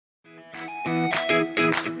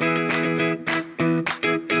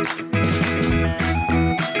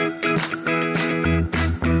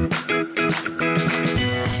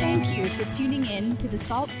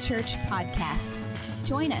Church podcast.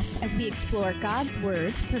 Join us as we explore God's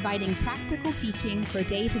Word, providing practical teaching for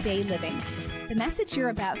day-to-day living. The message you're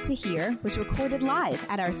about to hear was recorded live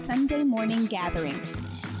at our Sunday morning gathering.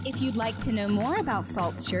 If you'd like to know more about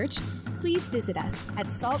Salt Church, please visit us at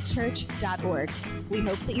saltchurch.org. We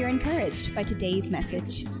hope that you're encouraged by today's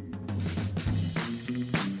message.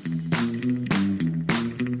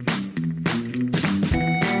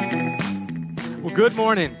 Well, good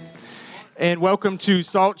morning, and welcome to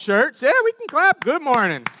Salt Church. Yeah, we can clap. Good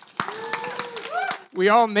morning. We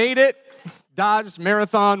all made it. Dodged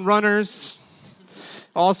marathon runners,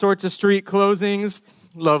 all sorts of street closings.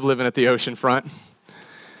 Love living at the ocean front.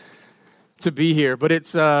 To be here, but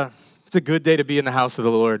it's a good day to be in the house of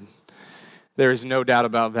the Lord. There is no doubt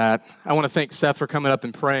about that. I want to thank Seth for coming up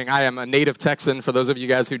and praying. I am a native Texan, for those of you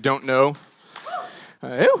guys who don't know.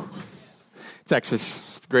 Texas,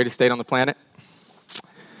 it's the greatest state on the planet.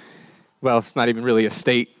 Well, it's not even really a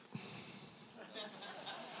state.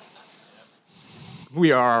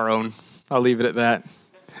 We are our own. I'll leave it at that.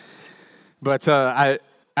 But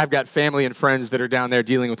I've got family and friends that are down there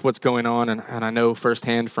dealing with what's going on, and I know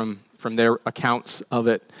firsthand from their accounts of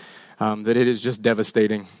it that it is just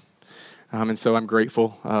devastating. And so I'm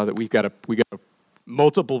grateful that we got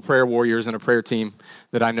multiple prayer warriors and a prayer team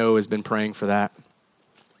that I know has been praying for that.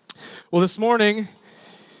 Well, this morning,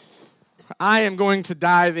 I am going to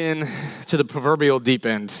dive in to the proverbial deep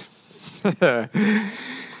end.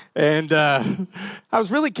 And I was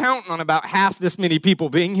really counting on about half this many people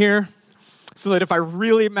being here, so that if I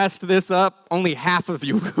really messed this up, only half of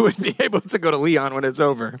you would be able to go to Leon when it's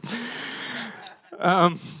over.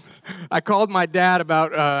 I called my dad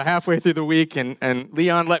about halfway through the week, and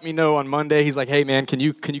Leon let me know on Monday. He's like, "Hey, man, can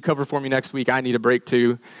you cover for me next week? I need a break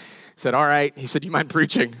too." He said, "All right." He said, "You mind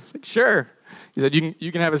preaching?" I was like, "Sure." He said,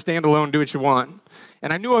 you can have a standalone, do what you want.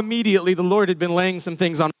 And I knew immediately the Lord had been laying some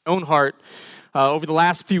things on my own heart over the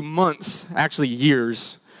last few months, actually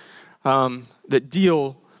years, that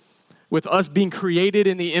deal with us being created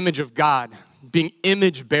in the image of God, being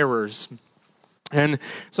image bearers. And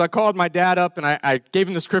so I called my dad up and I gave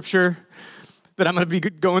him the scripture that I'm going to be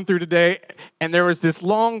going through today. And there was this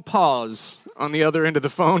long pause on the other end of the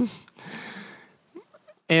phone.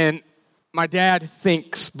 And my dad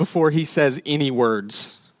thinks before he says any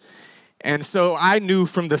words. And so I knew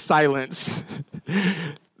from the silence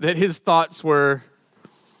that his thoughts were,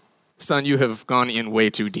 "Son, you have gone in way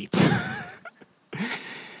too deep."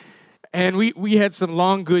 And we had some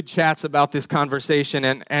long, good chats about this conversation.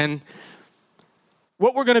 And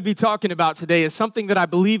what we're going to be talking about today is something that I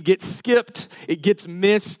believe gets skipped. It gets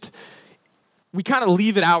missed. We kind of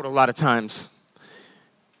leave it out a lot of times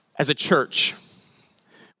as a church.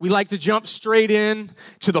 We like to jump straight in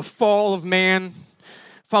to the fall of man,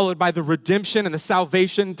 followed by the redemption and the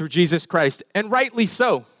salvation through Jesus Christ, and rightly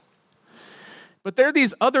so. But there are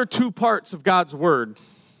these other two parts of God's word.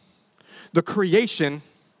 The creation,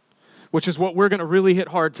 which is what we're going to really hit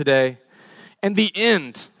hard today, and the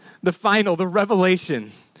end, the final, the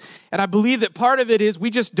revelation. And I believe that part of it is we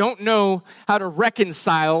just don't know how to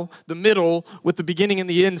reconcile the middle with the beginning and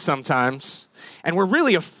the end sometimes. And we're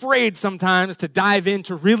really afraid sometimes to dive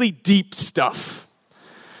into really deep stuff.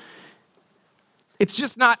 It's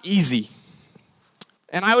just not easy.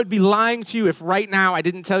 And I would be lying to you if right now I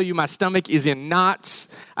didn't tell you my stomach is in knots.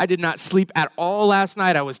 I did not sleep at all last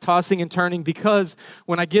night. I was tossing and turning because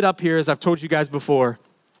when I get up here, as I've told you guys before,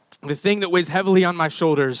 the thing that weighs heavily on my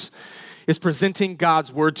shoulders is presenting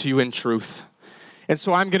God's word to you in truth. And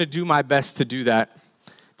so I'm going to do my best to do that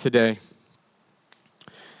today.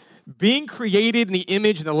 Being created in the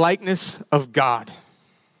image and the likeness of God.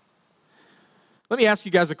 Let me ask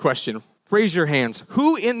you guys a question. Raise your hands.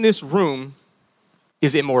 Who in this room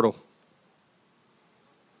is immortal?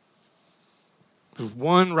 There's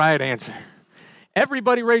one right answer.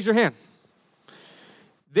 Everybody raise your hand.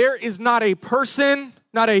 There is not a person,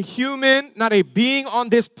 not a human, not a being on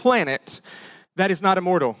this planet that is not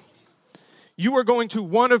immortal. You are going to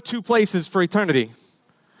one of two places for eternity.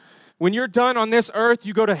 When you're done on this earth,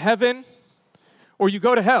 you go to heaven or you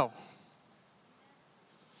go to hell.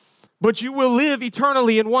 But you will live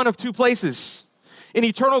eternally in one of two places, in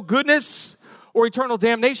eternal goodness or eternal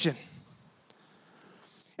damnation.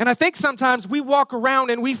 And I think sometimes we walk around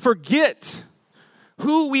and we forget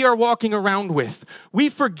who we are walking around with. We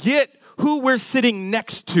forget who we're sitting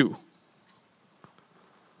next to.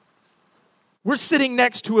 We're sitting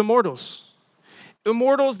next to immortals.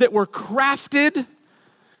 Immortals that were crafted,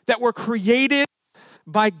 that were created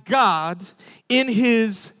by God in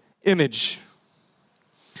His image.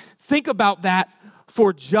 Think about that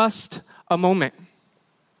for just a moment.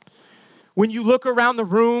 When you look around the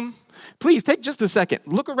room, please take just a second.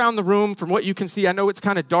 Look around the room from what you can see. I know it's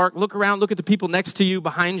kind of dark. Look around. Look at the people next to you,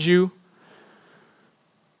 behind you.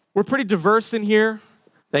 We're pretty diverse in here.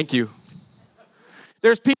 Thank you.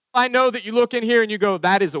 There's people I know that you look in here and you go,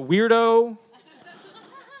 that is a weirdo.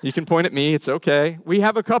 You can point at me. It's okay. We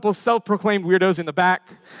have a couple self-proclaimed weirdos in the back.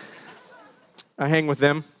 I hang with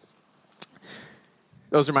them.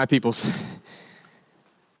 Those are my peoples.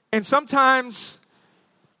 And sometimes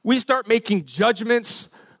we start making judgments.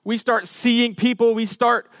 We start seeing people. We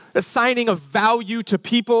start assigning a value to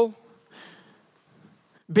people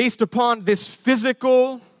based upon this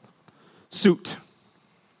physical suit.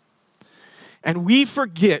 And we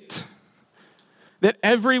forget that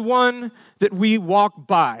everyone that we walk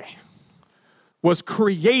by was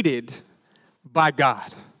created by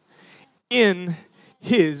God in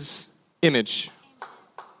His image.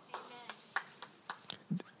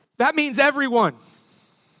 That means everyone.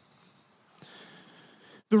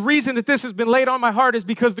 The reason that this has been laid on my heart is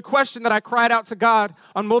because the question that I cried out to God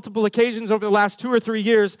on multiple occasions over the last 2 or 3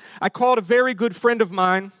 years, I called a very good friend of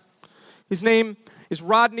mine. His name is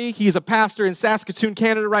Rodney. He's a pastor in Saskatoon,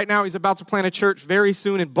 Canada right now. He's about to plant a church very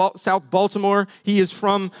soon in South Baltimore. He is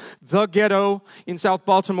from the ghetto in South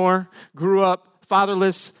Baltimore. Grew up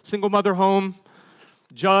fatherless, single mother home,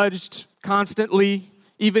 judged constantly,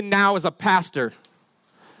 even now as a pastor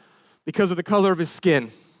because of the color of his skin,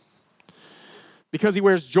 because he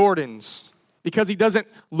wears Jordans, because he doesn't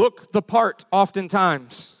look the part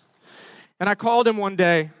oftentimes. And I called him one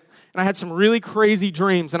day, and I had some really crazy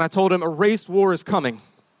dreams, and I told him a race war is coming.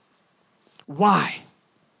 Why?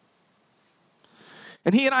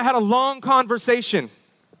 And he and I had a long conversation,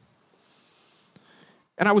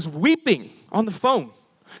 and I was weeping on the phone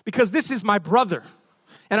because this is my brother,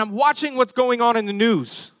 and I'm watching what's going on in the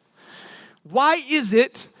news. Why is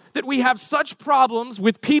it that we have such problems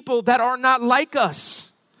with people that are not like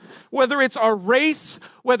us? Whether it's our race,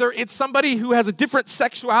 whether it's somebody who has a different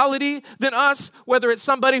sexuality than us, whether it's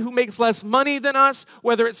somebody who makes less money than us,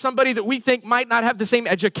 whether it's somebody that we think might not have the same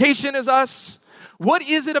education as us. What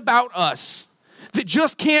is it about us that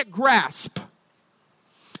just can't grasp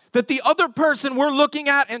that the other person we're looking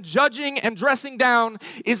at and judging and dressing down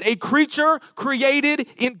is a creature created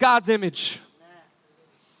in God's image?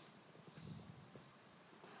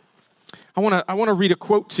 I want to read a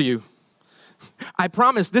quote to you. I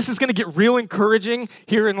promise this is going to get real encouraging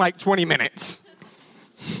here in like 20 minutes.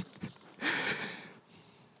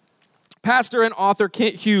 Pastor and author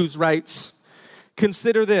Kent Hughes writes,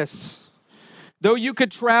 "Consider this. Though you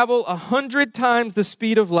could travel 100 times the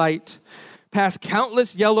speed of light, past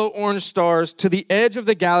countless yellow-orange stars to the edge of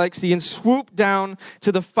the galaxy and swoop down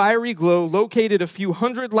to the fiery glow located a few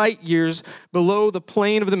hundred light years below the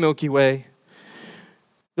plane of the Milky Way,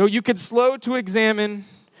 though you could slow to examine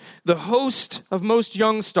the host of most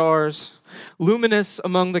young stars, luminous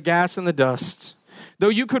among the gas and the dust, though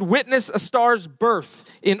you could witness a star's birth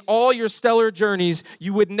in all your stellar journeys,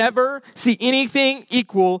 you would never see anything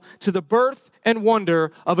equal to the birth and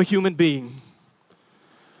wonder of a human being.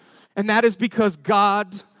 And that is because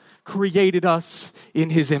God created us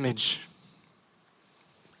in His image."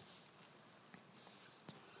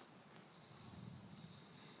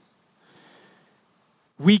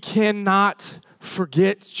 We cannot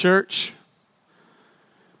forget, church,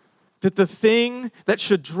 that the thing that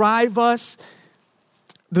should drive us,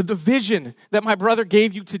 the vision that my brother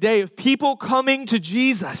gave you today of people coming to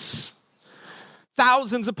Jesus,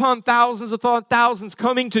 thousands upon thousands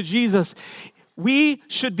coming to Jesus, we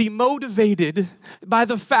should be motivated by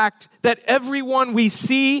the fact that everyone we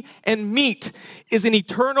see and meet is an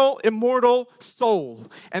eternal, immortal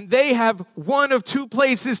soul, and they have one of two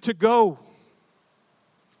places to go.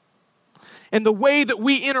 And the way that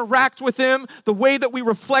we interact with them, the way that we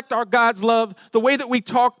reflect our God's love, the way that we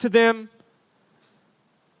talk to them,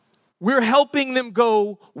 we're helping them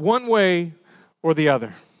go one way or the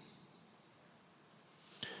other.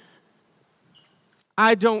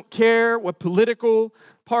 I don't care what political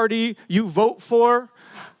party you vote for.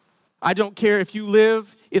 I don't care if you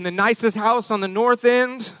live in the nicest house on the north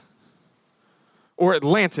end or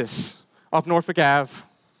Atlantis off Norfolk Ave.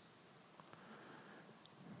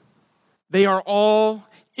 They are all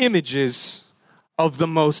images of the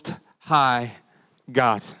Most High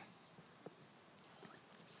God.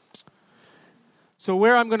 So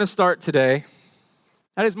where I'm going to start today,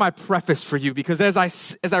 that is my preface for you, because as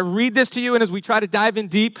I read this to you and as we try to dive in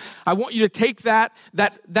deep, I want you to take that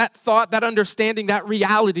thought, that understanding, that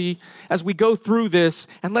reality as we go through this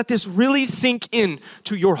and let this really sink in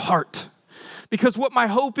to your heart. Because what my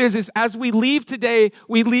hope is as we leave today,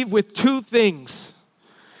 we leave with two things.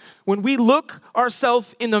 When we look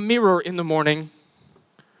ourselves in the mirror in the morning,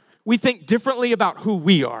 we think differently about who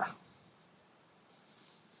we are.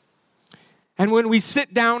 And when we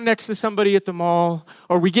sit down next to somebody at the mall,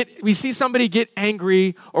 or we see somebody get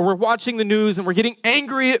angry, or we're watching the news and we're getting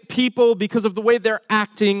angry at people because of the way they're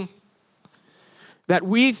acting, that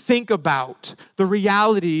we think about the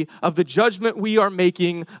reality of the judgment we are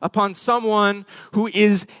making upon someone who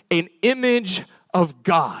is an image of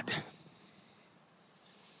God.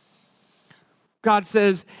 God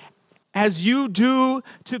says, as you do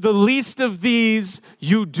to the least of these,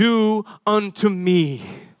 you do unto me.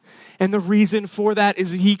 And the reason for that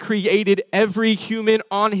is he created every human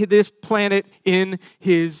on this planet in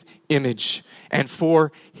his image and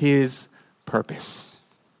for his purpose.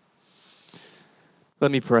 Let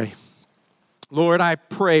me pray. Lord, I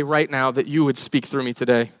pray right now that you would speak through me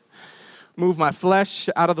today. Move my flesh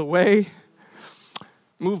out of the way.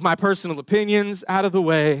 Move my personal opinions out of the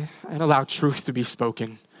way and allow truth to be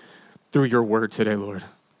spoken through your word today, Lord.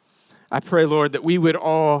 I pray, Lord, that we would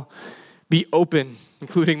all be open,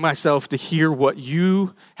 including myself, to hear what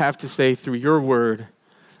you have to say through your word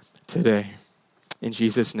today. In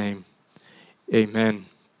Jesus' name, amen.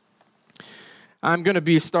 I'm going to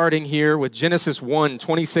be starting here with Genesis 1,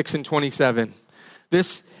 26 and 27.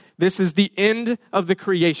 This is the end of the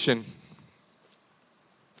creation.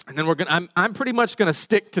 And then I'm pretty much going to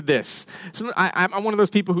stick to this. I'm one of those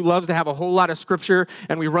people who loves to have a whole lot of scripture,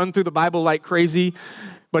 and we run through the Bible like crazy.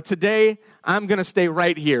 But today, I'm going to stay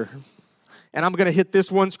right here. And I'm going to hit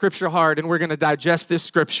this one scripture hard, and we're going to digest this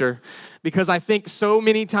scripture. Because I think so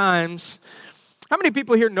many times, how many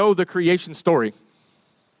people here know the creation story?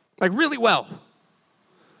 Like really well.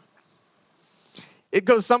 It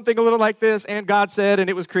goes something a little like this, and God said, and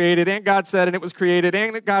it was created, and God said, and it was created,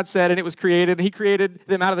 and God said, and it was created, and he created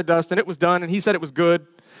them out of the dust, and it was done, and he said it was good.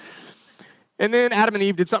 And then Adam and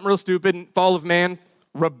Eve did something real stupid, and fall of man,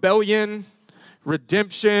 rebellion,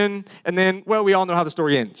 redemption, and then, well, we all know how the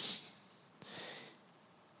story ends.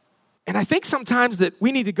 And I think sometimes that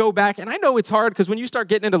we need to go back, and I know it's hard, because when you start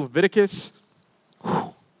getting into Leviticus,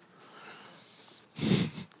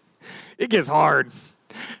 it gets hard.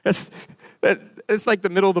 It's like the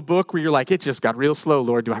middle of the book where you're like, it just got real slow,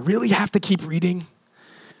 Lord. Do I really have to keep reading?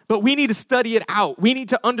 But we need to study it out. We need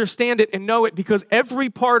to understand it and know it because every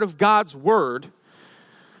part of God's word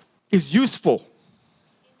is useful.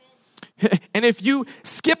 And if you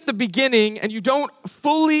skip the beginning and you don't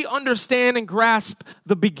fully understand and grasp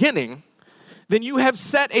the beginning, then you have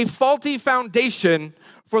set a faulty foundation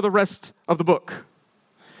for the rest of the book.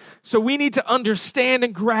 So we need to understand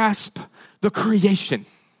and grasp the creation.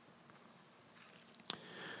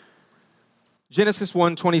 Genesis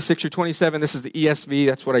 1, 26 through 27, this is the ESV,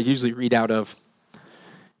 that's what I usually read out of.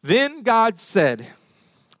 Then God said,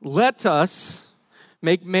 let us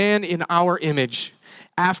make man in our image,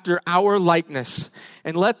 after our likeness,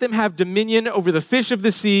 and let them have dominion over the fish of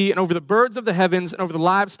the sea, and over the birds of the heavens, and over the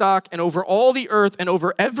livestock, and over all the earth, and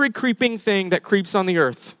over every creeping thing that creeps on the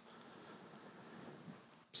earth.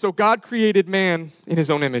 So God created man in his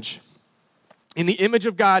own image. In the image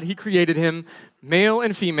of God, he created him, male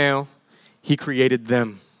and female, he created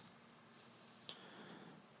them.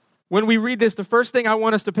 When we read this, the first thing I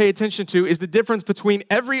want us to pay attention to is the difference between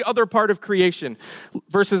every other part of creation,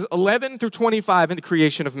 verses 11 through 25 in the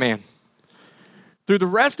creation of man. Through the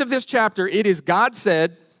rest of this chapter, it is God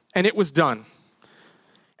said, and it was done.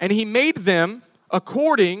 And he made them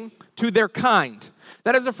according to their kind.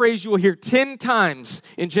 That is a phrase you will hear 10 times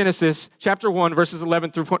in Genesis chapter 1, verses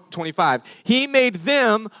 11 through 25. He made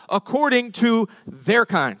them according to their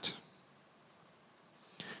kind.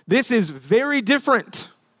 This is very different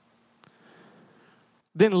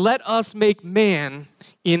than let us make man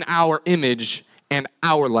in our image and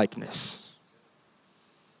our likeness.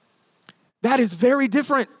 That is very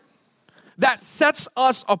different. That sets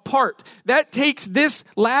us apart. That takes this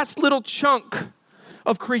last little chunk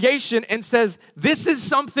of creation and says, this is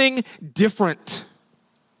something different.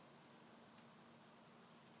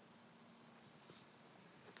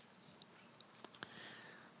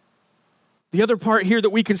 The other part here that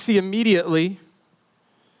we can see immediately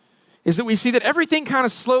is that we see that everything kind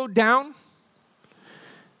of slowed down.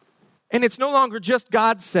 And it's no longer just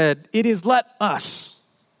God said, it is let us.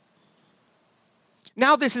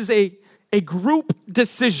 Now this is a group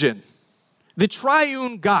decision. The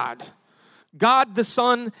triune God, God the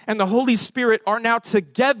Son and the Holy Spirit are now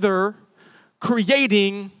together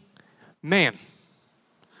creating man.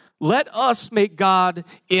 Let us make God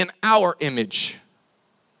in our image.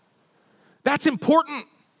 That's important.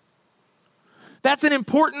 That's an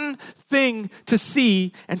important thing to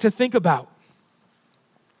see and to think about.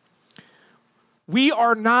 We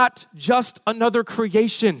are not just another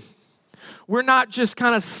creation. We're not just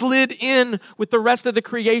kind of slid in with the rest of the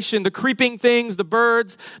creation, the creeping things, the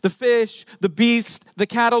birds, the fish, the beasts, the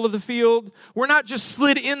cattle of the field. We're not just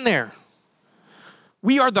slid in there.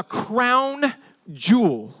 We are the crown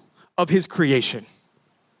jewel of his creation.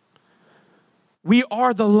 We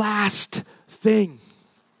are the last thing.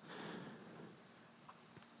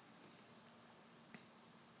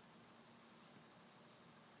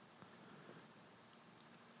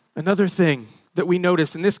 Another thing that we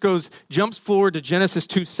notice, and this jumps forward to Genesis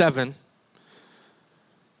 2:7,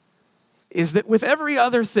 is that with every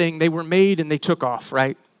other thing, they were made and they took off,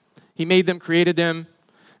 right? He made them, created them,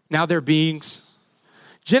 now they're beings.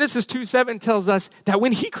 Genesis 2:7 tells us that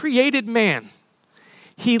when he created man,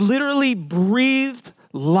 he literally breathed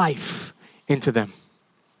life into them.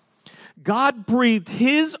 God breathed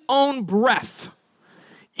his own breath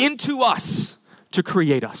into us to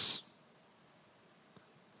create us.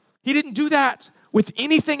 He didn't do that with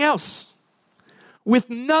anything else.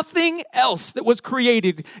 With nothing else that was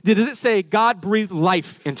created, does it say God breathed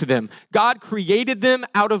life into them? God created them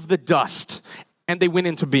out of the dust, and they went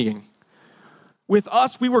into being. With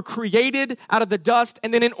us, we were created out of the dust,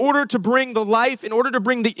 and then in order to bring the life, in order to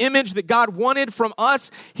bring the image that God wanted from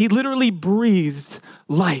us, he literally breathed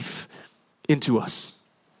life into us.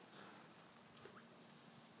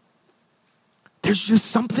 There's just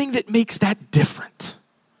something that makes that different.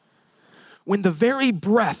 When the very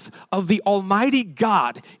breath of the Almighty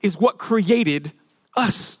God is what created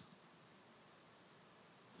us.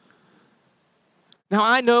 Now,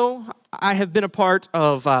 I know I have been a part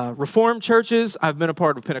of Reformed churches. I've been a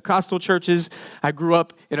part of Pentecostal churches. I grew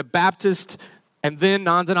up in a Baptist and then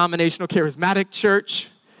non-denominational charismatic church.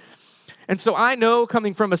 And so I know,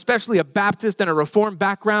 coming from especially a Baptist and a Reformed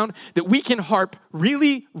background, that we can harp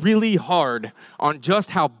really, really hard on just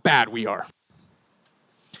how bad we are.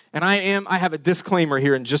 And I have a disclaimer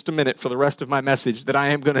here in just a minute for the rest of my message that I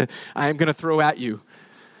am gonna throw at you.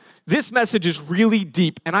 This message is really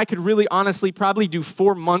deep, and I could really honestly probably do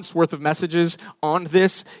 4 months worth of messages on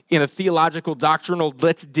this in a theological, doctrinal,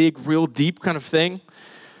 let's dig real deep kind of thing.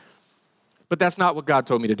 But that's not what God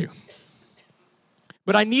told me to do.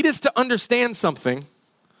 But I need us to understand something,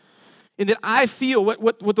 in that I feel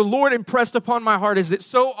what the Lord impressed upon my heart is that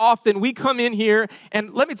so often we come in here,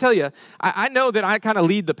 and let me tell you, I know that I kind of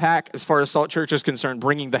lead the pack as far as Salt Church is concerned,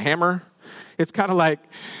 bringing the hammer. It's kind of like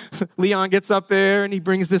Leon gets up there and he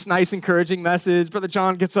brings this nice, encouraging message. Brother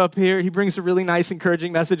John gets up here, he brings a really nice,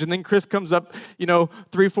 encouraging message. And then Chris comes up,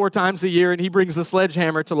 3-4 times a year and he brings the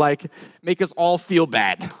sledgehammer to make us all feel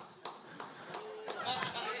bad.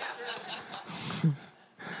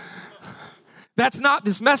 That's not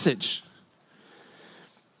this message.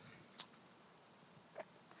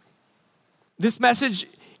 This message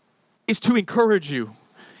is to encourage you.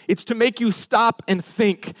 It's to make you stop and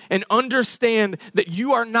think and understand that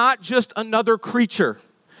you are not just another creature.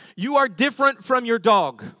 You are different from your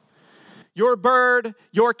dog, your bird,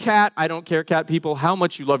 your cat. I don't care, cat people, how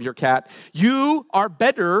much you love your cat. You are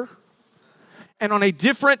better and on a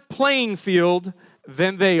different playing field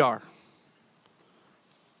than they are.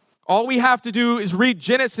 All we have to do is read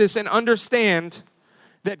Genesis and understand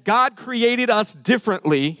that God created us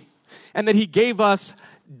differently and that he gave us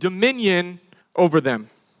dominion over them.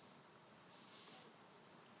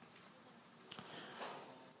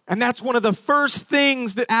 And that's one of the first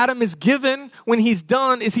things that Adam is given when he's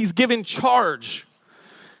done, is he's given charge.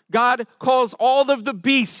 God calls all of the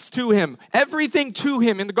beasts to him, everything to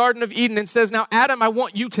him in the Garden of Eden, and says, now Adam, I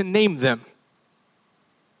want you to name them.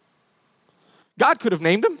 God could have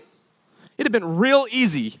named them. It'd have been real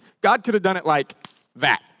easy. God could have done it like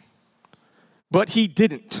that. But he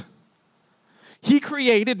didn't. He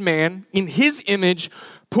created man in his image,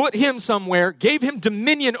 put him somewhere, gave him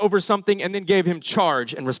dominion over something, and then gave him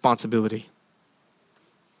charge and responsibility.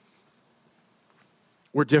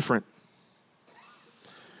 We're different.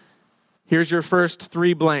 Here's your first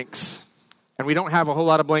 3 blanks. And we don't have a whole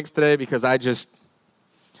lot of blanks today because I just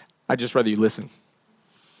rather you listen.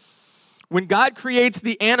 When God creates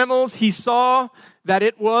the animals, he saw that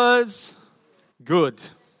it was good.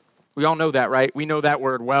 We all know that, right? We know that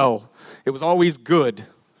word well. It was always good.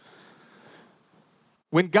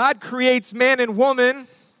 When God creates man and woman,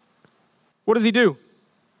 what does he do?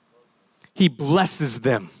 He blesses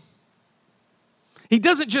them. He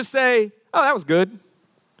doesn't just say, oh, that was good.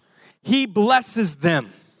 He blesses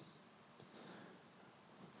them.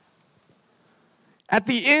 At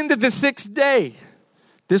the end of the 6th day,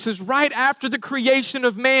 this is right after the creation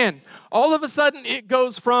of man, all of a sudden it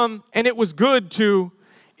goes from, and it was good, to,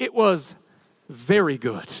 it was very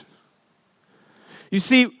good. You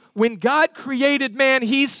see, when God created man,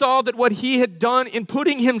 he saw that what he had done in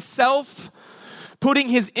putting himself Putting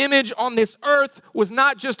his image on this earth was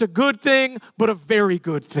not just a good thing, but a very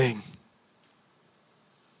good thing.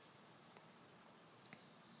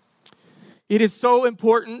 It is so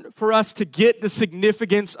important for us to get the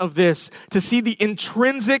significance of this, to see the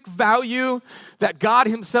intrinsic value that God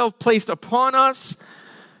himself placed upon us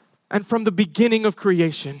and from the beginning of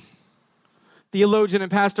creation. Theologian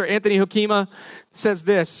and pastor Anthony Hoekema says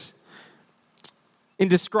this in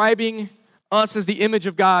describing us as the image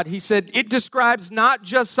of God. He said, it describes not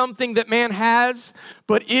just something that man has,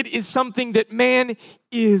 but it is something that man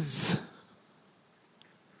is.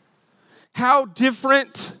 How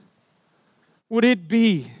different would it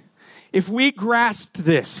be if we grasped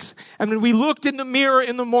this and when we looked in the mirror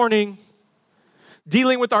in the morning,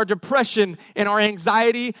 dealing with our depression and our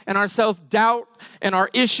anxiety and our self-doubt and our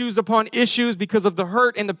issues upon issues because of the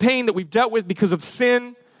hurt and the pain that we've dealt with because of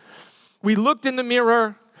sin. We looked in the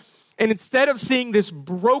mirror, and instead of seeing this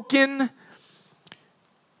broken,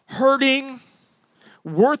 hurting,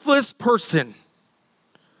 worthless person,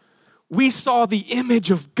 we saw the image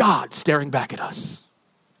of God staring back at us.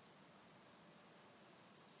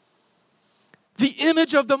 The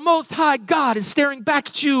image of the Most High God is staring back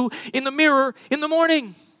at you in the mirror in the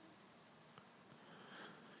morning.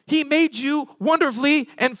 He made you wonderfully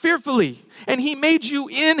and fearfully, and he made you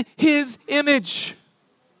in his image.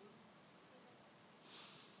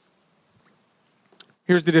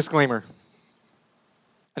 Here's the disclaimer.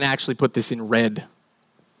 And I actually put this in red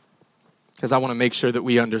because I want to make sure that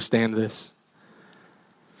we understand this.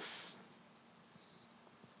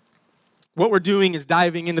 What we're doing is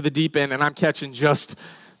diving into the deep end, and I'm catching just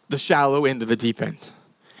the shallow end of the deep end.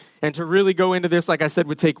 And to really go into this, like I said,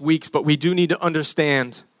 would take weeks, but we do need to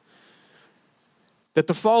understand that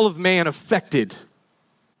the fall of man affected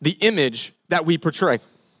the image that we portray.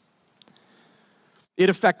 It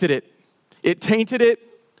affected it. It tainted it.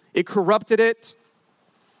 It corrupted it.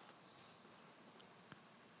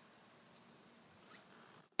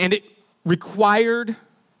 And it required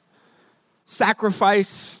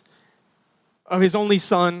sacrifice of his only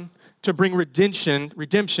son to bring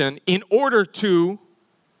redemption in order to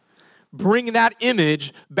bring that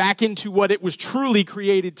image back into what it was truly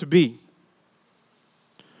created to be.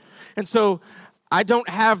 And so I don't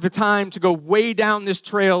have the time to go way down this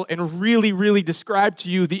trail and really, really describe to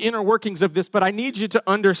you the inner workings of this, but I need you to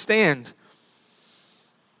understand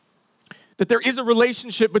that there is a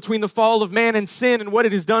relationship between the fall of man and sin and what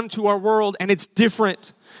it has done to our world, and it's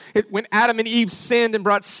different. When Adam and Eve sinned and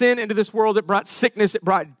brought sin into this world, it brought sickness, it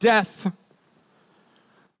brought death.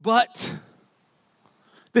 But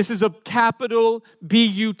this is a capital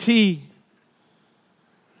B-U-T.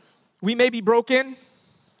 We may be broken,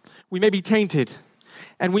 we may be tainted,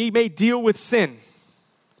 and we may deal with sin,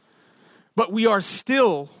 but we are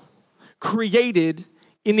still created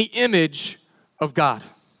in the image of God.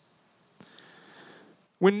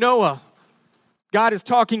 When God is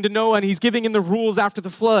talking to Noah and he's giving him the rules after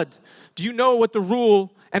the flood. Do you know what the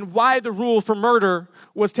rule and why the rule for murder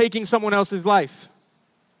was taking someone else's life?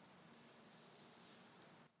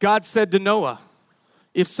 God said to Noah,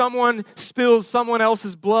 if someone spills someone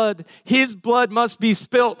else's blood, his blood must be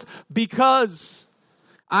spilt because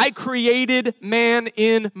I created man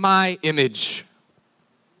in my image.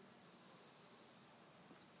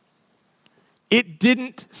 It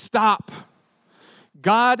didn't stop.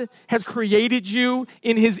 God has created you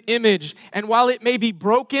in his image, and while it may be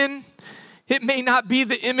broken, it may not be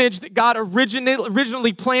the image that God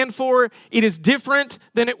originally planned for. It is different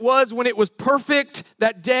than it was when it was perfect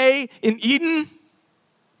that day in Eden.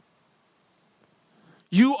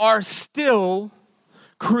 You are still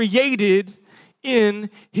created in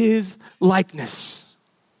his likeness.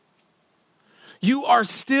 You are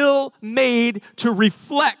still made to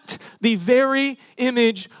reflect the very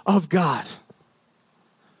image of God.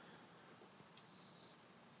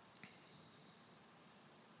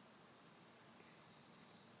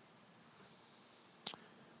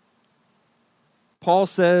 Paul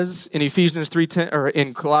says in Ephesians 3:10, or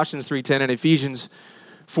in Colossians 3:10 and Ephesians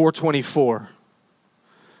 4:24,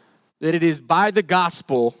 that it is by the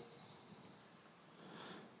gospel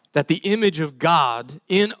that the image of God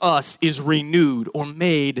in us is renewed or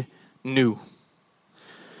made new.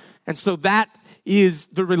 And so that is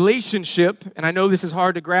the relationship, and I know this is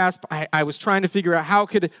hard to grasp. I was trying to figure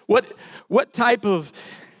out what type of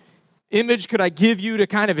image could I give you to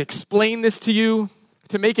kind of explain this to you,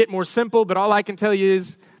 to make it more simple, but all I can tell you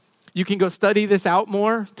is you can go study this out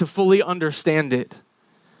more to fully understand it.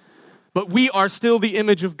 But we are still the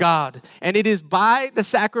image of God, and it is by the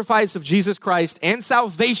sacrifice of Jesus Christ and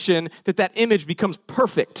salvation that that image becomes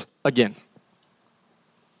perfect again.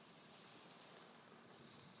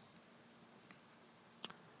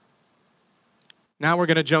 Now we're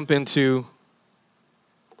going to jump into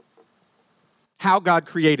how God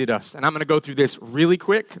created us. And I'm going to go through this really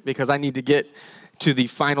quick because I need to get to the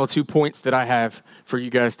final 2 points that I have for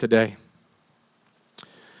you guys today.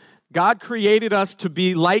 God created us to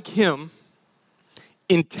be like him,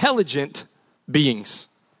 intelligent beings.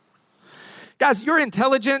 Guys, your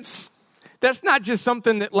intelligence, that's not just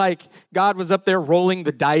something that like God was up there rolling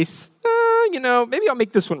the dice. Maybe I'll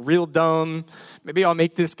make this one real dumb. Maybe I'll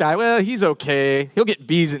make this guy, well, he's okay. He'll get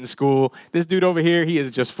B's in school. This dude over here, he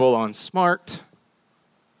is just full on smart.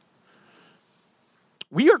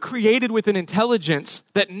 We are created with an intelligence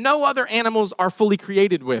that no other animals are fully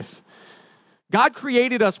created with. God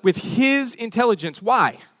created us with his intelligence.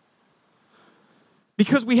 Why?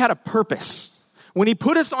 Because we had a purpose. When he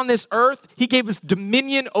put us on this earth, he gave us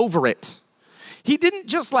dominion over it. He didn't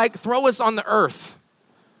just like throw us on the earth.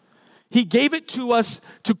 He gave it to us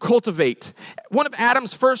to cultivate. One of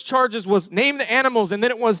Adam's first charges was name the animals, and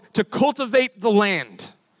then it was to cultivate the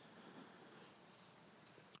land.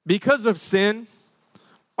 Because of sin,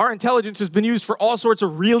 our intelligence has been used for all sorts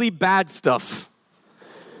of really bad stuff.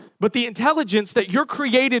 But the intelligence that you're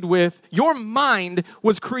created with, your mind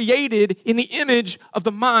was created in the image of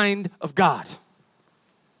the mind of God.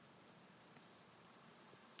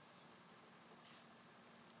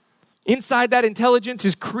 Inside that intelligence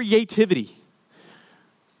is creativity.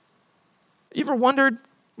 You ever wondered,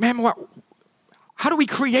 man, how do we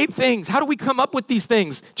create things? How do we come up with these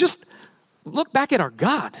things? Just look back at our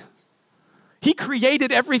God. He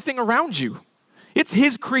created everything around you. It's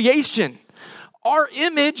his creation. Our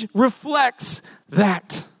image reflects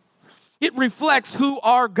that. It reflects who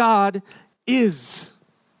our God is.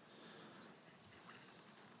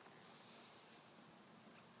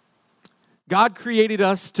 God created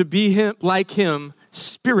us to be like him,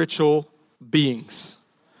 spiritual beings.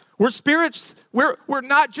 We're spirits. We're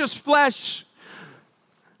not just flesh.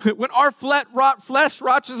 When our flesh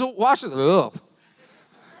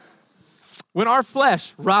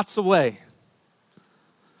rots away,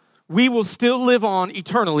 we will still live on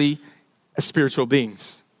eternally as spiritual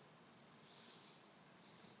beings.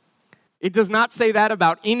 It does not say that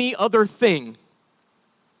about any other thing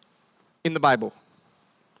in the Bible.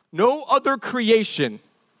 No other creation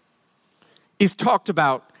is talked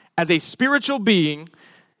about as a spiritual being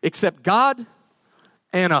except God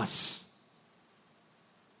and us.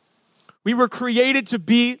 We were created to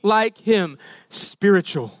be like him,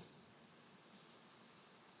 spiritual.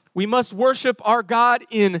 We must worship our God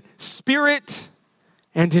in spirit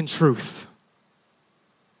and in truth.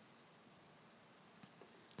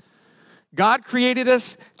 God created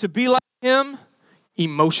us to be like him,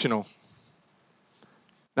 emotional.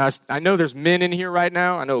 Now, I know there's men in here right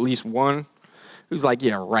now. I know at least one who's like,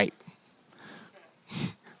 yeah, right.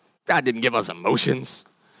 God didn't give us emotions.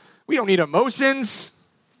 We don't need emotions.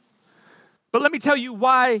 But let me tell you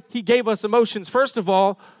why he gave us emotions. First of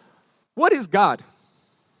all, what is God?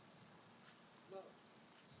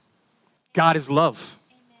 God is love.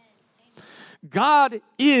 God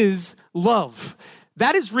is love.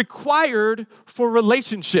 That is required for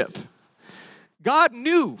relationship. God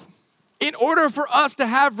knew in order for us to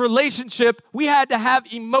have relationship, we had to have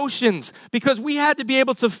emotions because we had to be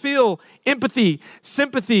able to feel empathy,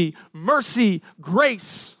 sympathy, mercy,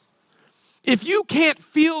 grace. If you can't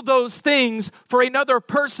feel those things for another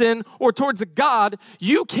person or towards a God,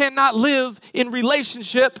 you cannot live in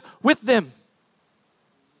relationship with them.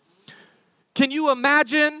 Can you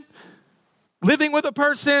imagine living with a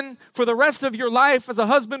person for the rest of your life as a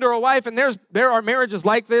husband or a wife, and there are marriages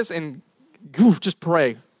like this, and just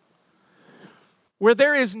pray. Where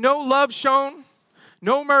there is no love shown,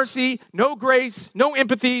 no mercy, no grace, no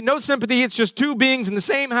empathy, no sympathy. It's just two beings in the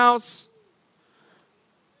same house.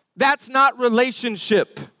 That's not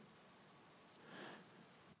relationship.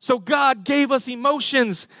 So God gave us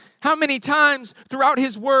emotions. How many times throughout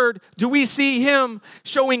his word do we see him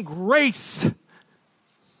showing grace,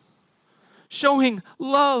 showing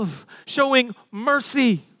love, showing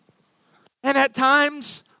mercy, and at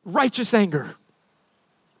times righteous anger?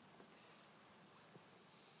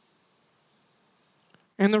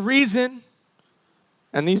 And the reason,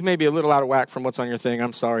 and these may be a little out of whack from what's on your thing.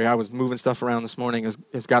 I'm sorry. I was moving stuff around this morning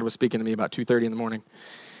as God was speaking to me about 2:30 in the morning.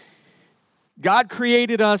 God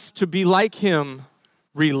created us to be like him,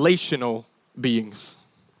 relational beings.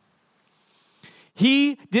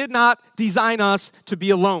 He did not design us to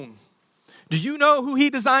be alone. Do you know who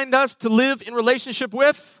he designed us to live in relationship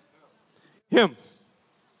with? Him.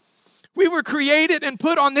 We were created and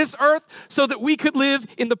put on this earth so that we could live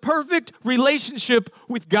in the perfect relationship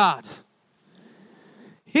with God.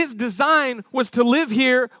 His design was to live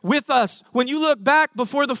here with us. When you look back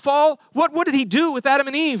before the fall, what did he do with Adam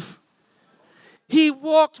and Eve? He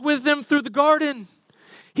walked with them through the garden.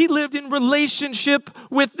 He lived in relationship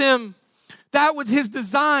with them. That was his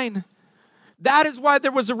design. That is why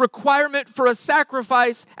there was a requirement for a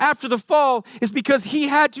sacrifice after the fall, is because he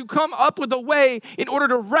had to come up with a way in order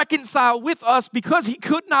to reconcile with us, because he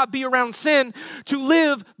could not be around sin, to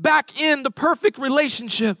live back in the perfect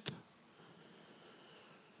relationship.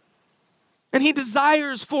 And he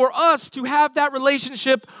desires for us to have that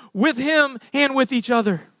relationship with him and with each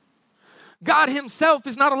other. God himself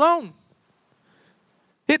is not alone.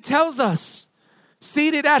 It tells us,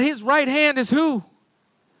 seated at his right hand is who?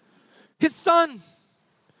 His Son.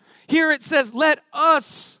 Here it says, let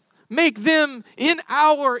us make them in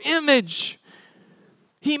our image.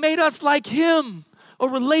 He made us like him, a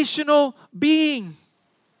relational being.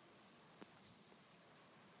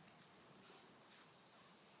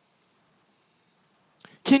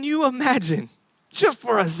 Can you imagine, just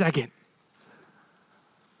for a second,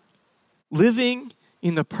 living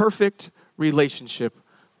in the perfect relationship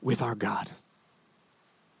with our God?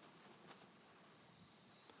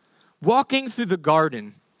 Walking through the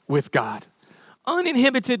garden with God,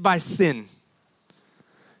 uninhibited by sin,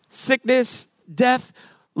 sickness, death,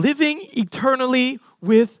 living eternally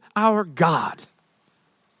with our God.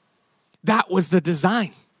 That was the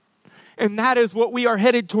design. And that is what we are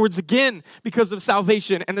headed towards again because of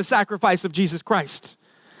salvation and the sacrifice of Jesus Christ.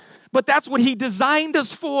 But that's what he designed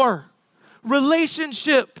us for.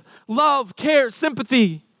 Relationship, love, care,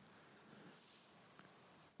 sympathy.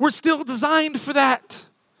 We're still designed for that.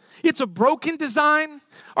 It's a broken design.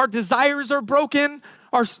 Our desires are broken.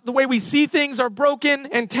 The way we see things are broken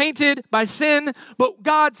and tainted by sin. But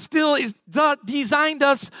God still is designed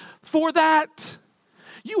us for that.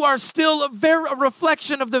 You are still a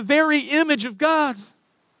reflection of the very image of God.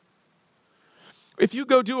 If you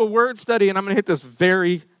go do a word study, and I'm going to hit this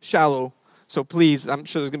very shallow, so please, I'm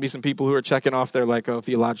sure there's going to be some people who are checking off there like, oh,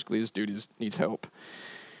 theologically, this dude needs help.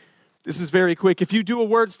 This is very quick. If you do a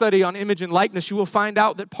word study on image and likeness, you will find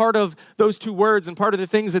out that part of those two words and part of the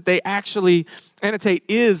things that they actually annotate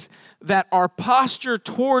is that our posture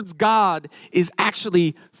towards God is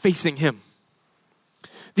actually facing him.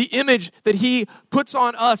 The image that he puts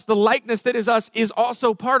on us, the likeness that is us, is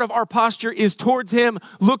also part of our posture is towards him,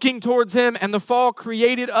 looking towards him. And the fall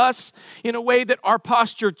created us in a way that our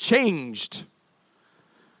posture changed.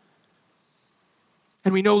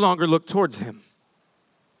 And we no longer look towards him.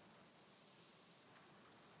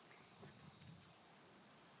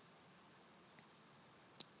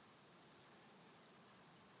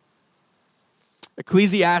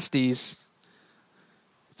 Ecclesiastes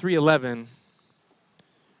 3:11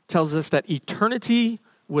 tells us that eternity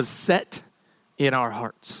was set in our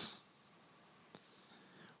hearts.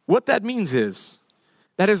 What that means is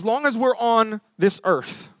that as long as we're on this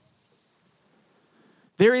earth,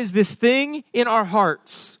 there is this thing in our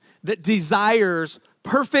hearts that desires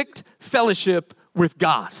perfect fellowship with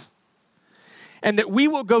God. And that we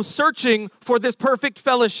will go searching for this perfect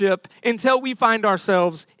fellowship until we find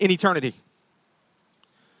ourselves in eternity.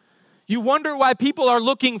 You wonder why people are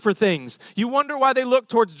looking for things. You wonder why they look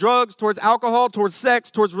towards drugs, towards alcohol, towards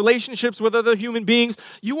sex, towards relationships with other human beings.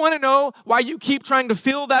 You want to know why you keep trying to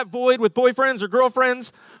fill that void with boyfriends or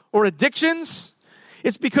girlfriends or addictions?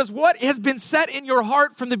 It's because what has been set in your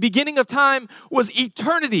heart from the beginning of time was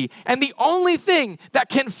eternity. And the only thing that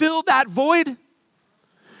can fill that void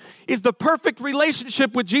is the perfect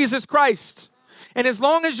relationship with Jesus Christ. And as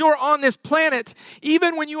long as you're on this planet,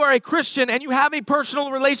 even when you are a Christian and you have a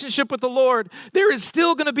personal relationship with the Lord, there is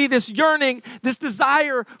still going to be this yearning, this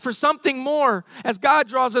desire for something more as God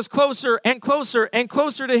draws us closer and closer and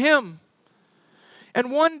closer to him.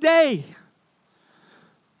 And one day,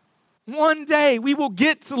 we will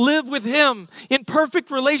get to live with him in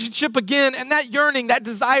perfect relationship again. And that yearning, that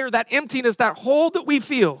desire, that emptiness, that hole that we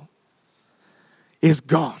feel is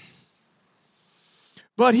gone.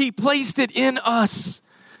 But he placed it in us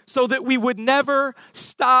so that we would never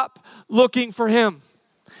stop looking for him,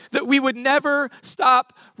 that we would never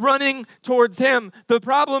stop running towards him. The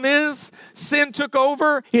problem is sin took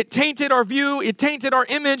over, it tainted our view, it tainted our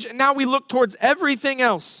image, and now we look towards everything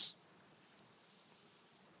else.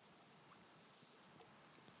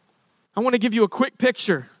 I want to give you a quick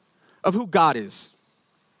picture of who God is.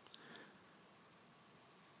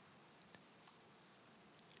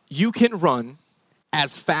 You can run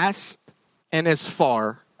as fast and as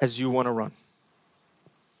far as you want to run.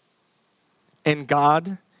 And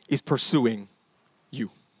God is pursuing you.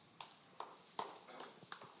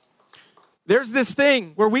 There's this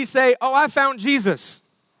thing where we say, oh, I found Jesus.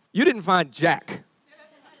 You didn't find Jack.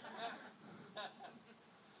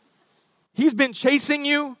 He's been chasing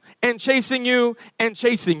you and chasing you and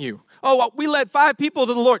chasing you. Oh, well, we led 5 people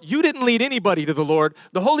to the Lord. You didn't lead anybody to the Lord.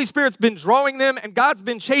 The Holy Spirit's been drawing them, and God's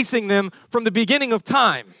been chasing them from the beginning of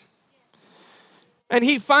time. And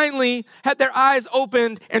he finally had their eyes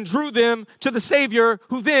opened and drew them to the Savior,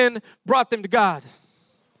 who then brought them to God.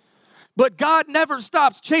 But God never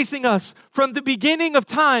stops chasing us from the beginning of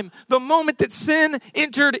time. The moment that sin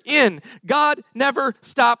entered in, God never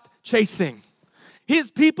stopped chasing. His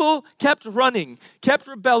people kept running, kept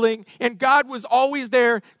rebelling, and God was always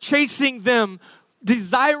there chasing them,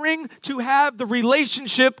 desiring to have the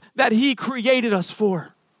relationship that he created us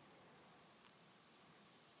for.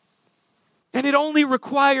 And it only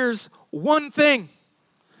requires one thing.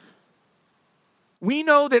 We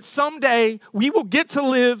know that someday we will get to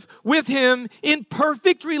live with him in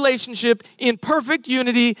perfect relationship, in perfect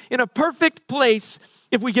unity, in a perfect place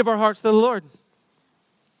if we give our hearts to the Lord.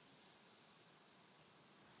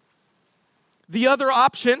 The other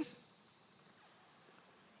option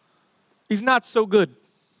is not so good.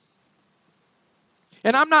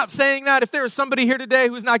 And I'm not saying that if there is somebody here today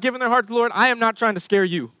who's not giving their heart to the Lord, I am not trying to scare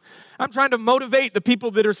you. I'm trying to motivate the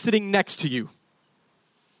people that are sitting next to you.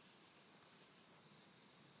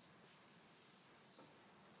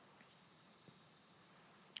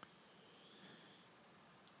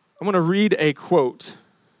 I'm going to read a quote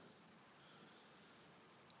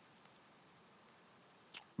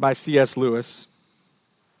by C.S. Lewis,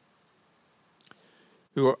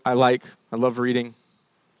 who I love reading.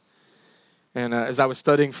 And as I was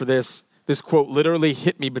studying for this quote literally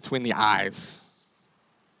hit me between the eyes.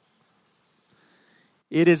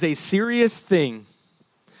 It is a serious thing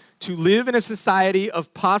to live in a society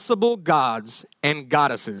of possible gods and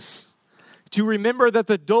goddesses. To remember that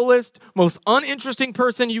the dullest, most uninteresting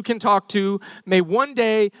person you can talk to may one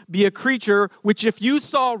day be a creature which if you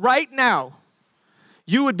saw right now,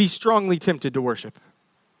 you would be strongly tempted to worship.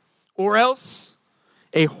 Or else,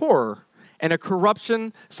 a horror and a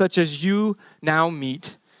corruption such as you now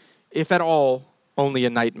meet, if at all, only a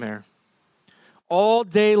nightmare. All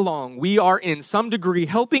day long, we are in some degree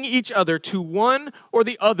helping each other to one or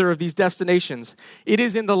the other of these destinations. It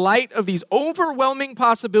is in the light of these overwhelming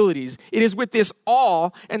possibilities, it is with this awe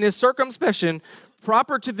and this circumspection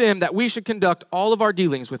proper to them that we should conduct all of our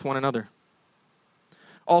dealings with one another.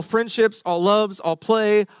 All friendships, all loves, all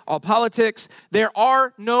play, all politics. There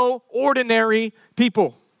are no ordinary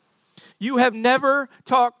people. You have never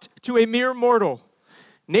talked to a mere mortal.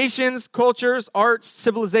 Nations, cultures, arts,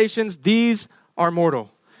 civilizations, these are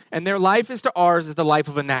mortal, and their life is to ours as the life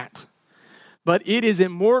of a gnat. But it is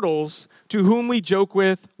immortals to whom we joke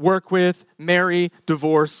with, work with, marry,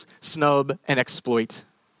 divorce, snub, and exploit.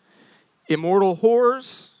 Immortal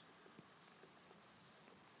horrors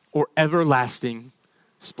or everlasting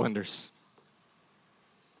splendors.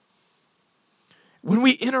 When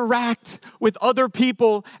we interact with other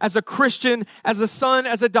people as a Christian, as a son,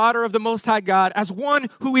 as a daughter of the Most High God, as one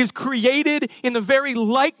who is created in the very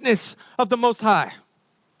likeness of the Most High,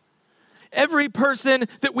 every person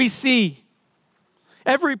that we see,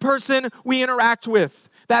 every person we interact with,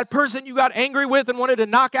 that person you got angry with and wanted to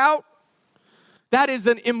knock out, that is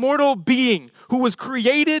an immortal being who was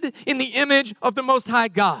created in the image of the Most High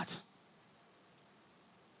God.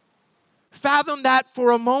 Fathom that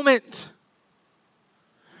for a moment.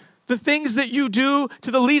 The things that you do to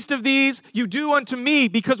the least of these, you do unto me,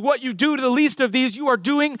 because what you do to the least of these, you are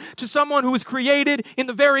doing to someone who is created in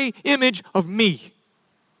the very image of me.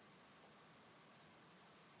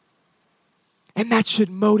 And that should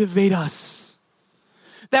motivate us.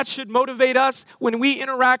 That should motivate us when we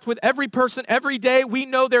interact with every person every day. We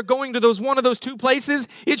know they're going to one of those two places.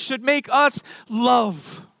 It should make us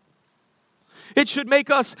love. It should make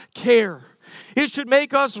us care. It should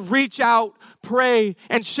make us reach out, pray,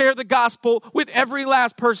 and share the gospel with every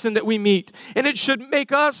last person that we meet. And it should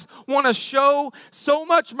make us want to show so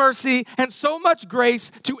much mercy and so much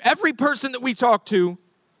grace to every person that we talk to,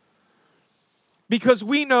 because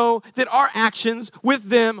we know that our actions with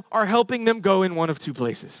them are helping them go in one of two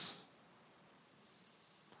places.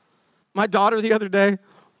 My daughter the other day,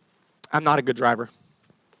 I'm not a good driver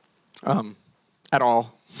at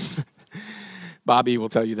all. Bobby will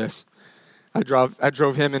tell you this. I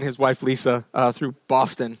drove him and his wife Lisa through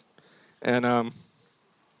Boston, and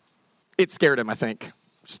it scared him, I think,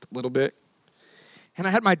 just a little bit. And I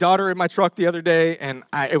had my daughter in my truck the other day, and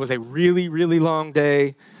it was a really, really long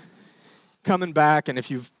day coming back. And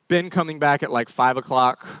if you've been coming back at like 5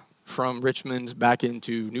 o'clock from Richmond back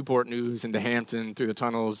into Newport News, into Hampton, through the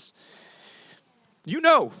tunnels, you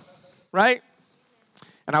know, right?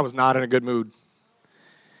 And I was not in a good mood.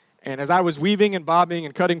 And as I was weaving and bobbing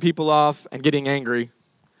and cutting people off and getting angry,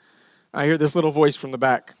 I hear this little voice from the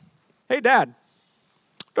back. Hey, Dad,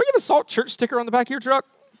 don't you have a Salt Church sticker on the back of your truck?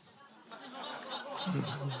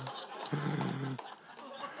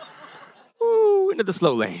 Ooh, into the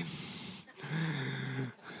slow lane.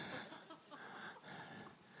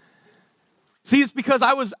 See, it's because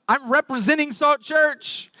I'm representing Salt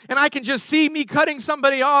Church, and I can just see me cutting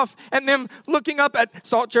somebody off and them looking up at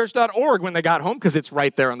saltchurch.org when they got home, because it's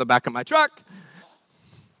right there on the back of my truck.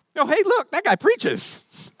 Oh, hey, look, that guy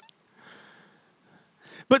preaches.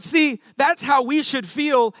 But see, that's how we should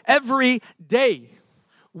feel every day.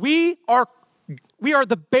 We are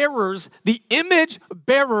the bearers, the image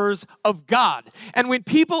bearers of God. And when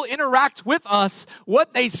people interact with us,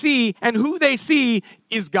 what they see and who they see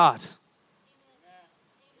is God.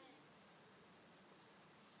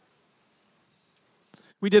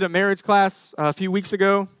 We did a marriage class a few weeks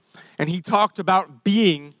ago, and he talked about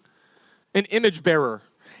being an image bearer.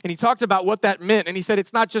 And he talked about what that meant. And he said,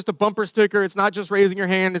 it's not just a bumper sticker. It's not just raising your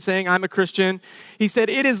hand and saying, I'm a Christian. He said,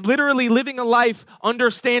 it is literally living a life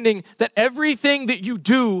understanding that everything that you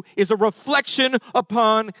do is a reflection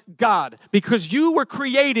upon God, because you were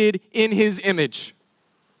created in his image.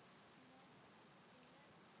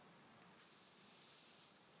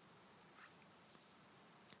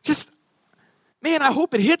 Man, I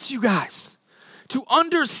hope it hits you guys to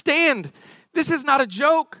understand this is not a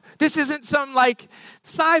joke. This isn't some like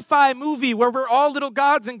sci-fi movie where we're all little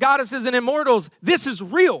gods and goddesses and immortals. This is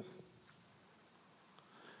real.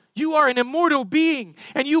 You are an immortal being,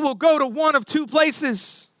 and you will go to one of two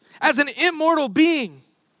places as an immortal being.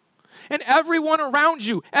 And everyone around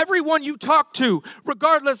you, everyone you talk to,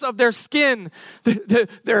 regardless of their skin,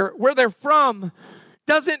 where they're from,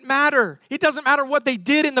 doesn't matter. It doesn't matter what they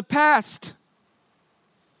did in the past.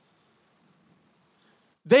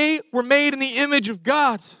 They were made in the image of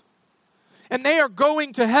God, and they are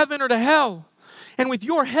going to heaven or to hell. And with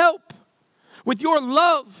your help, with your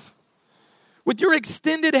love, with your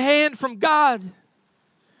extended hand from God,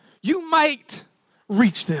 you might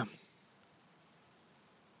reach them.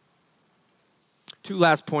 2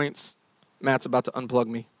 last points. Matt's about to unplug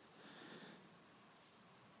me.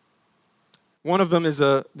 One of them is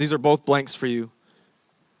these are both blanks for you.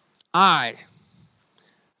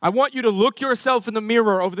 I want you to look yourself in the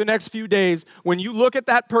mirror over the next few days. When you look at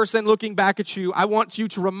that person looking back at you, I want you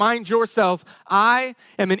to remind yourself, I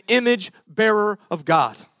am an image bearer of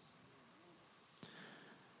God.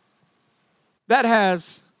 That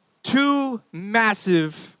has 2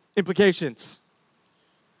 massive implications.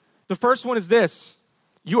 The first one is this: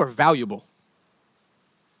 you are valuable.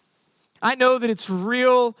 I know that it's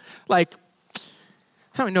real, I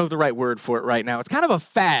don't know the right word for it right now. It's kind of a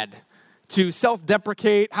fad to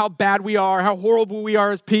self-deprecate how bad we are, how horrible we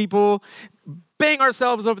are as people, bang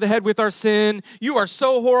ourselves over the head with our sin. You are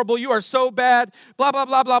so horrible. You are so bad. Blah, blah,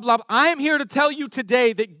 blah, blah, blah. I am here to tell you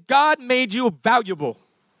today that God made you valuable.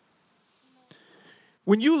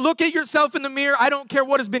 When you look at yourself in the mirror, I don't care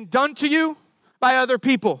what has been done to you by other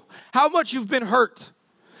people, how much you've been hurt.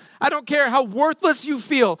 I don't care how worthless you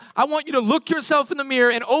feel. I want you to look yourself in the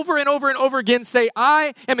mirror and over and over and over again say,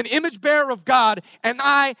 I am an image bearer of God, and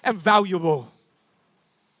I am valuable.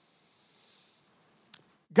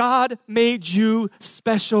 God made you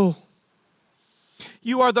special.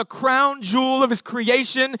 You are the crown jewel of his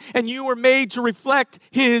creation, and you were made to reflect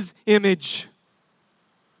his image.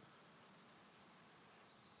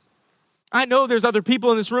 I know there's other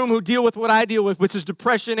people in this room who deal with what I deal with, which is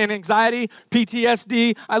depression and anxiety,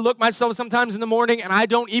 PTSD. I look myself sometimes in the morning and I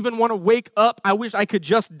don't even want to wake up. I wish I could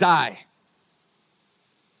just die.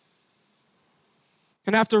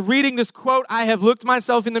 And after reading this quote, I have looked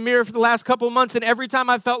myself in the mirror for the last couple of months, and every time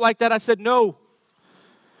I felt like that, I said, no.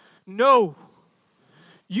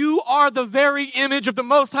 You are the very image of the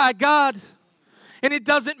Most High God. And it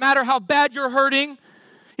doesn't matter how bad you're hurting.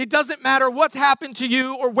 It doesn't matter what's happened to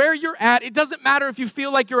you or where you're at. It doesn't matter if you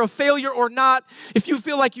feel like you're a failure or not. If you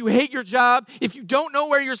feel like you hate your job, if you don't know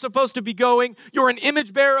where you're supposed to be going, you're an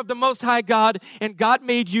image bearer of the Most High God, and God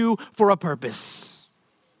made you for a purpose.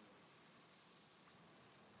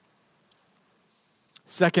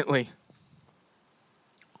 Secondly,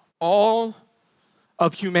 all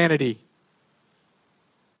of humanity,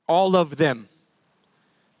 all of them,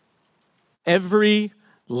 every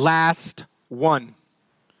last one,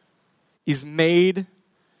 is made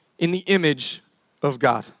in the image of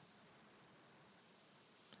God.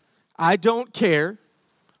 I don't care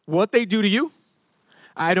what they do to you.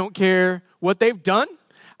 I don't care what they've done.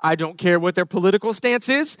 I don't care what their political stance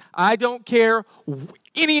is. I don't care.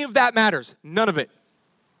 Any of that matters. None of it.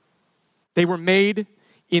 They were made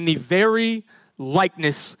in the very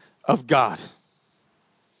likeness of God.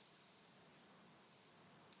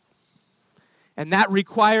 And that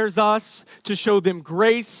requires us to show them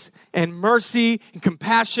grace and mercy and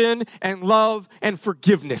compassion and love and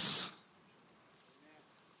forgiveness.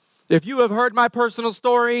 If you have heard my personal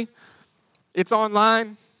story, it's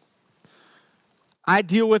online. I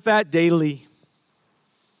deal with that daily.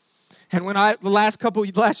 And when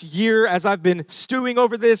last year, as I've been stewing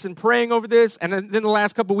over this and praying over this, and then the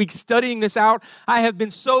last couple weeks studying this out, I have been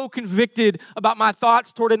so convicted about my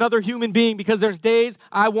thoughts toward another human being because there's days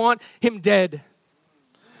I want him dead.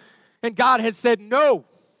 And God has said, no,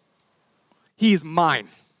 he is mine.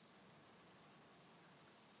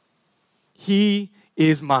 He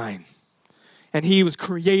is mine. And he was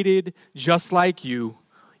created just like you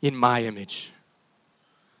in my image.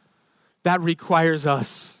 That requires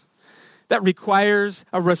us. That requires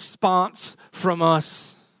a response from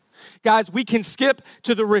us. Guys, we can skip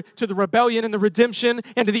to the rebellion and the redemption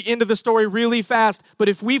and to the end of the story really fast. But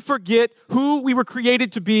if we forget who we were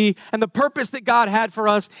created to be and the purpose that God had for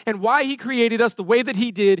us and why he created us the way that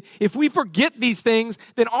he did, if we forget these things,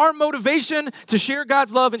 then our motivation to share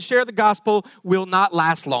God's love and share the gospel will not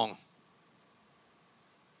last long.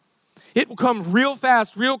 It will come real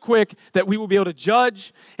fast, real quick, that we will be able to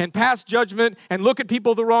judge and pass judgment and look at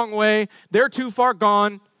people the wrong way. They're too far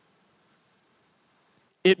gone.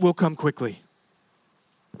 It will come quickly.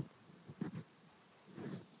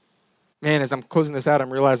 Man, as I'm closing this out,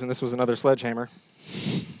 I'm realizing this was another sledgehammer.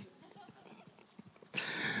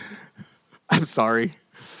 I'm sorry.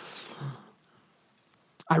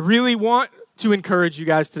 I really want to encourage you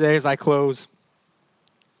guys today as I close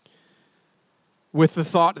with the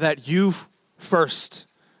thought that you first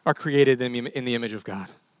are created in the image of God.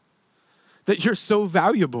 That you're so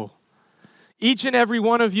valuable. Each and every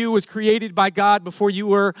one of you was created by God before you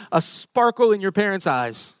were a sparkle in your parents'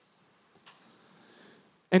 eyes.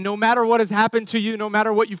 And no matter what has happened to you, no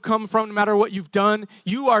matter what you've come from, no matter what you've done,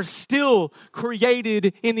 you are still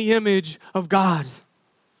created in the image of God.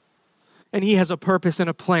 And he has a purpose and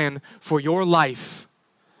a plan for your life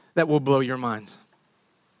that will blow your mind.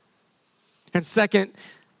 And second,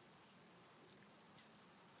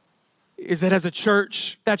 is that as a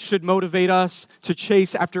church, that should motivate us to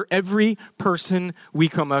chase after every person we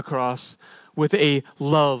come across with a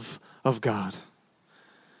love of God.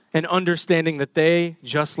 And understanding that they,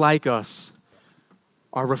 just like us,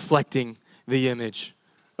 are reflecting the image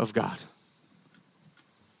of God.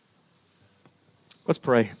 Let's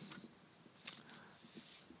pray.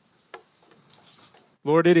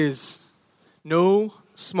 Lord, it is no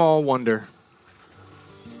small wonder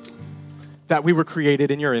that we were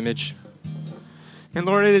created in your image. And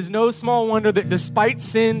Lord, it is no small wonder that despite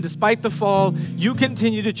sin, despite the fall, you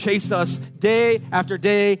continue to chase us day after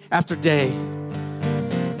day after day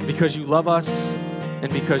because you love us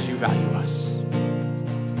and because you value us.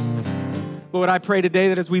 Lord, I pray today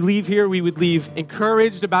that as we leave here, we would leave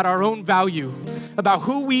encouraged about our own value, about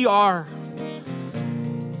who we are,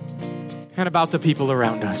 and about the people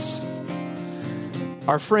around us.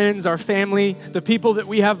 Our friends, our family, the people that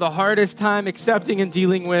we have the hardest time accepting and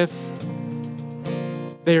dealing with,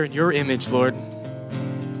 they are in your image, Lord,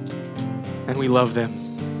 and we love them.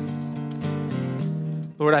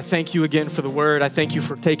 Lord, I thank you again for the word. I thank you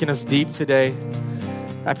for taking us deep today.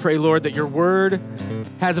 I pray, Lord, that your word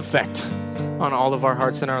has effect on all of our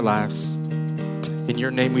hearts and our lives. In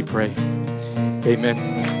your name we pray.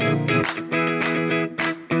 Amen.